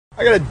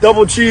I got a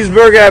double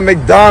cheeseburger at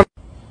McDonald's.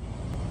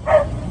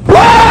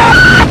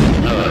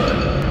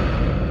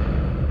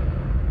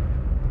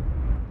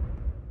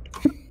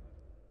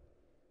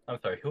 I'm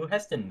sorry, who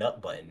has the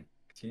nut button?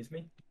 Excuse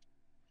me?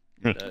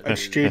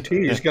 That's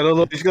JT. He's got a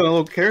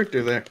little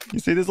character there. You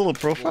see this little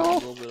profile? A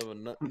little bit of a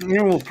nut.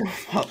 Yeah, a little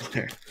profile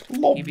there. A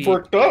little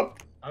bricked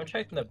up. I'm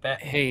checking the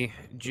back. Hey,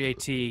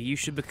 JT, you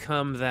should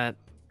become that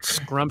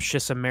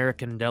scrumptious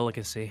American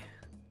delicacy.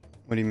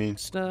 What do you mean?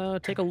 Just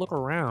take a look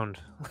around.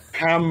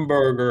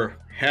 Hamburger.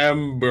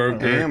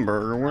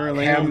 Hamburger. Where are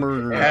the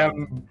hamburgers?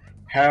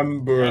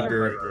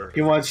 Hamburger.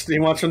 He wants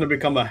him to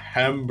become a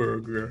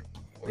hamburger.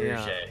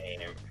 Where's that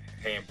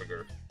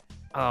hamburger?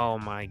 Oh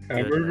my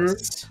Hamburger?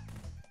 goodness.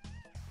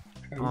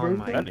 Oh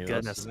my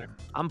goodness.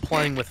 I'm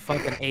playing with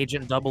fucking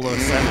Agent 007.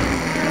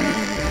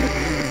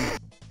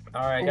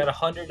 Alright, I got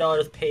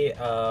 $100 pay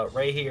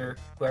right here.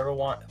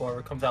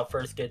 Whoever comes out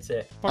first gets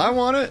it. I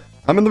want it.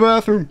 I'm in the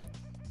bathroom.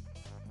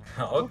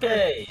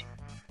 Okay.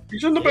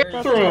 He's in the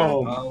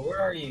bathroom.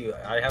 Where are you?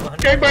 I have $100.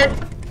 Okay, babe.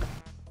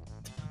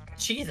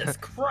 Jesus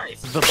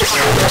Christ.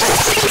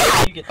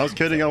 I was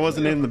kidding. I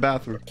wasn't in the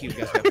bathroom.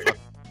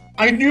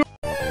 I knew.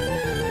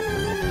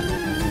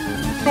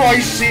 I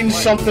seen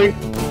something.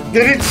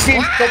 Did it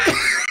seem something?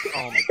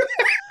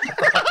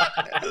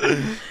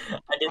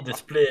 I did the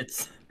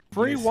splits.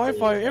 Free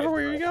Wi-Fi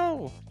everywhere you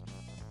go.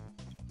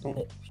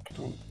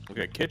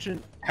 Okay,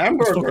 kitchen.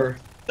 Hamburger.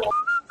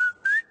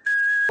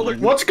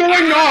 What's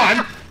going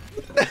on?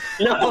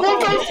 No.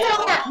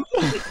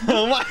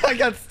 Oh my! I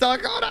got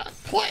stuck on a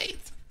plate.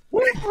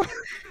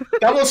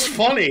 That was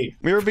funny.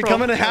 We were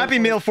becoming a Happy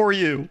Meal for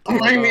you.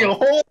 Bring me a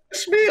whole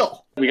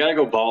meal. We gotta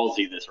go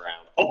ballsy this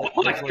round. Oh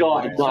my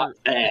god, not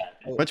bad.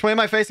 Which way am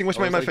I facing? Which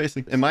way am I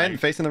facing? Am I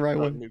facing the right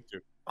way?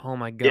 Oh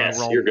my god. Yes,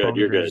 you're good.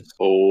 You're good.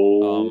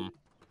 Oh.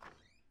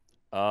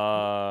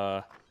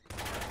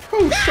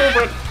 Oh,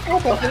 servant.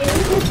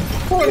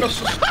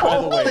 By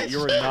the way, you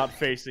were not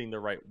facing the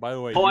right. By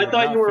the way. Oh, I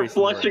thought you were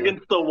flush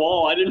against the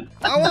wall. I didn't.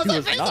 I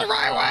wasn't facing the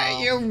right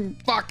way. You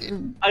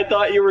fucking. I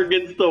thought you were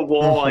against the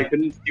wall. I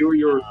couldn't see where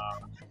you were.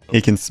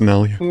 He can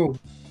smell you. Ooh.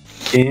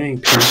 Gaming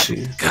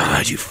PC.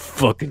 God, you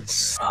fucking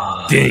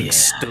stink.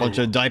 Bunch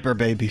of diaper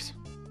babies.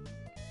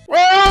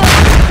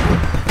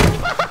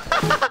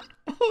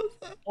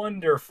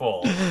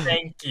 Wonderful.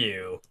 Thank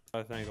you.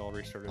 I think I'll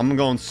restart it. I'm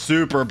going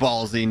super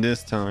ballsy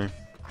this time.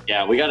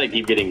 Yeah, we gotta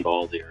keep getting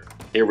ballsier.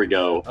 Here we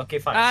go. Okay,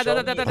 fine. I'm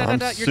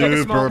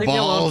super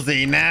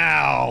ballsy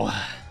now.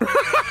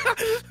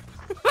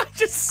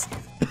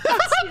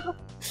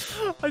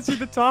 I see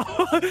the top.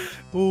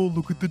 Oh,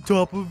 look at the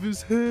top of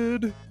his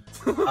head.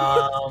 Can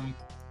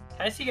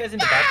I see you guys in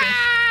the bathroom?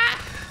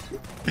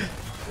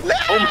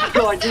 Oh my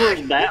god, you were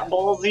that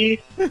ballsy?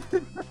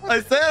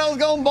 I said I was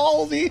going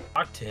ballsy.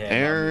 Talk to him.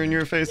 Aaron,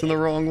 you're facing the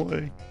wrong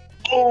way.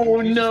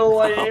 Oh no,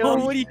 I am. Oh,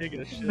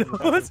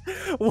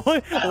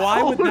 what?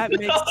 Why would that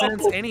make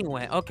sense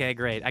anyway? Okay,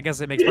 great. I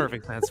guess it makes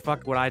perfect sense.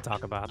 Fuck what I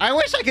talk about. I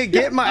wish I could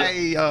get my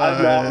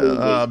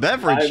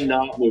beverage. I'm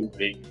not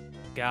moving.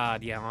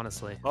 God, yeah,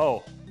 honestly.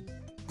 Oh.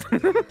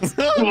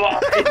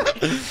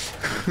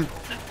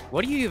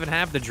 What do you even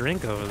have to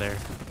drink over there?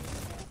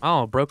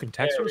 Oh, broken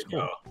texture is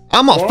cool.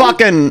 I'm a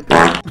fucking.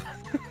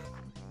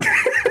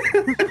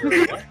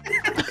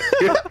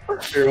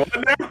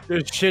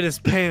 Just shit his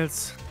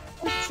pants.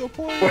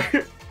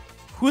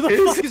 Who the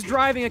fuck is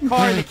driving a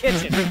car in the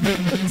kitchen?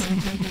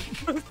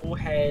 Who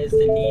has the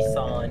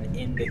Nissan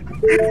in the...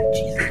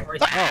 Jesus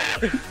Christ.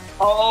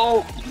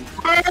 Oh,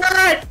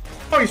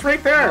 he's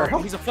right there.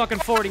 Oh, he's a fucking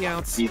 40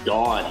 ounce. He's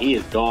gone. He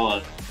is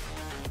gone.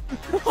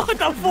 What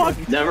the fuck?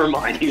 Never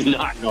mind. He's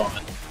not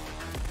gone.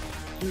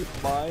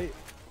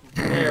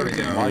 There we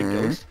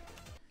go.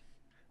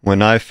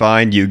 When I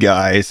find you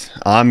guys,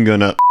 I'm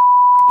gonna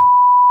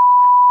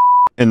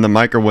in the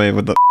microwave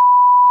with the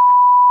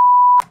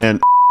and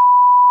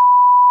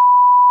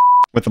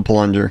with the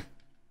plunger.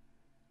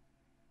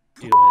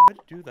 Do it. Why'd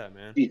you do that,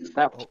 man? Jesus,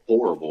 that was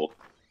horrible.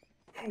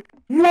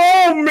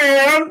 No,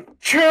 man.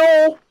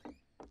 Chill.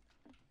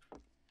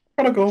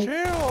 Gotta go.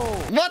 Chill.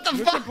 What the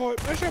fuck?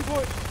 Mission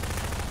point.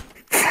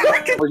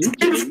 Are you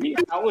kidding me?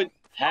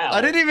 How?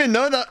 I didn't even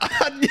know that.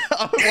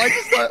 I would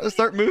like to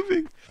start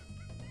moving.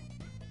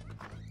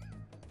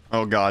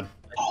 Oh god.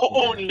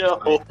 Oh no!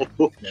 Oh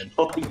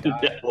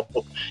no!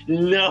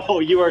 No,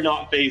 you are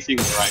not facing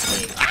the right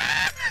way.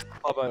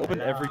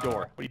 Open every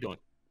door. What are you doing?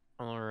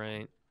 All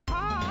right.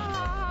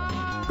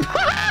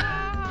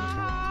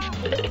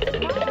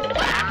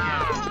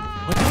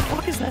 What the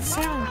fuck is that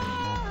sound?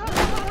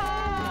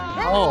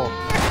 Oh.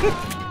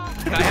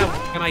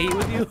 Can I eat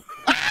with you?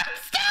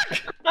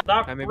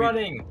 Stop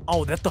running!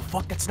 Oh, that the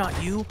fuck? That's not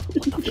you?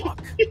 What the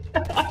fuck?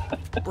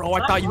 Bro,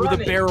 I thought you were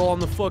the barrel on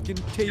the fucking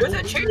table. There's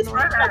a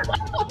cheeseburger!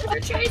 There's a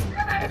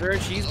cheeseburger! Is there a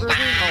cheeseburger?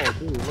 Oh,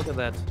 dude, look at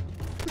that.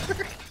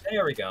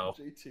 There we go.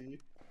 JT.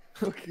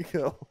 Okay,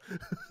 go.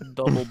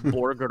 Double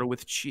burger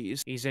with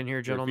cheese. He's in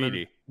here, gentlemen.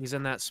 Graffiti. He's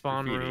in that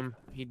spawn room.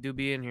 He do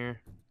be in here.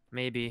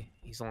 Maybe.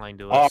 He's lying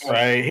to us. All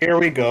right, here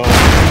we go.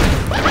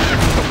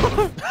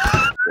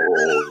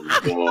 Oh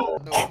no.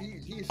 No,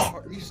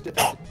 he's stiff.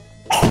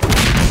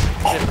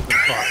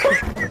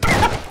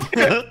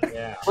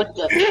 Yeah. What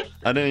the?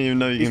 I didn't even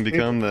know you can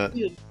become that.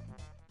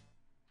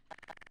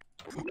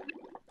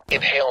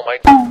 Inhale my.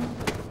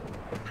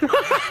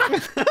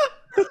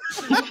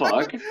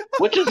 Fuck?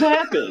 What just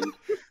happened?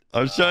 I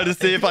was trying to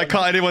see if I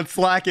caught anyone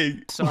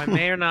slacking. So I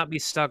may or not be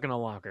stuck in a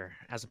locker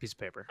as a piece of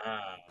paper.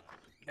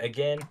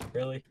 Again,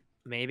 really?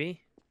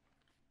 Maybe.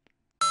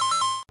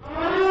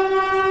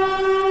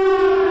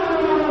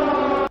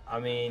 I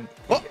mean,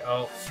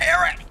 Oh.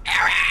 Aaron!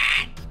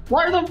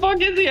 Where the fuck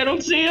is he? I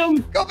don't see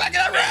him. Go back in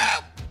that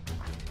room!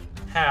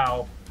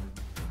 how?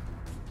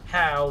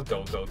 How?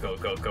 Go, go, go,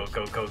 go, go,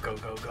 go, go, go,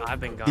 go, go. I've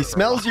been gone. He for a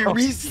smells while.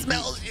 you. He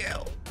smells you.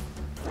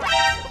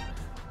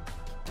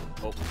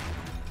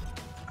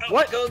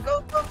 What? Go,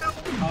 go, go,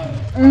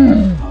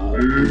 go.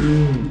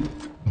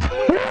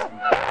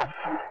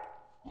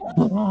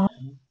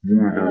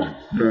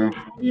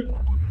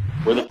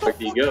 Where the fuck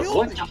do you go?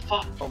 What the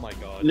fuck? Oh my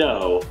god.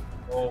 No.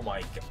 Oh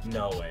my god.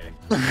 No way.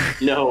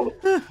 No.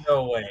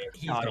 No way.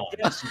 He's God, gone.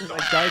 yes,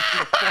 that guy through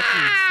the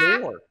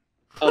fucking door.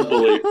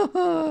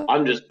 Unbelievable.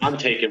 I'm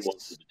taking one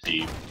for the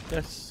team.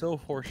 That's so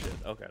horseshit.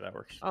 Okay, that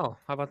works. Oh,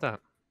 how about that?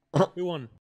 Who won?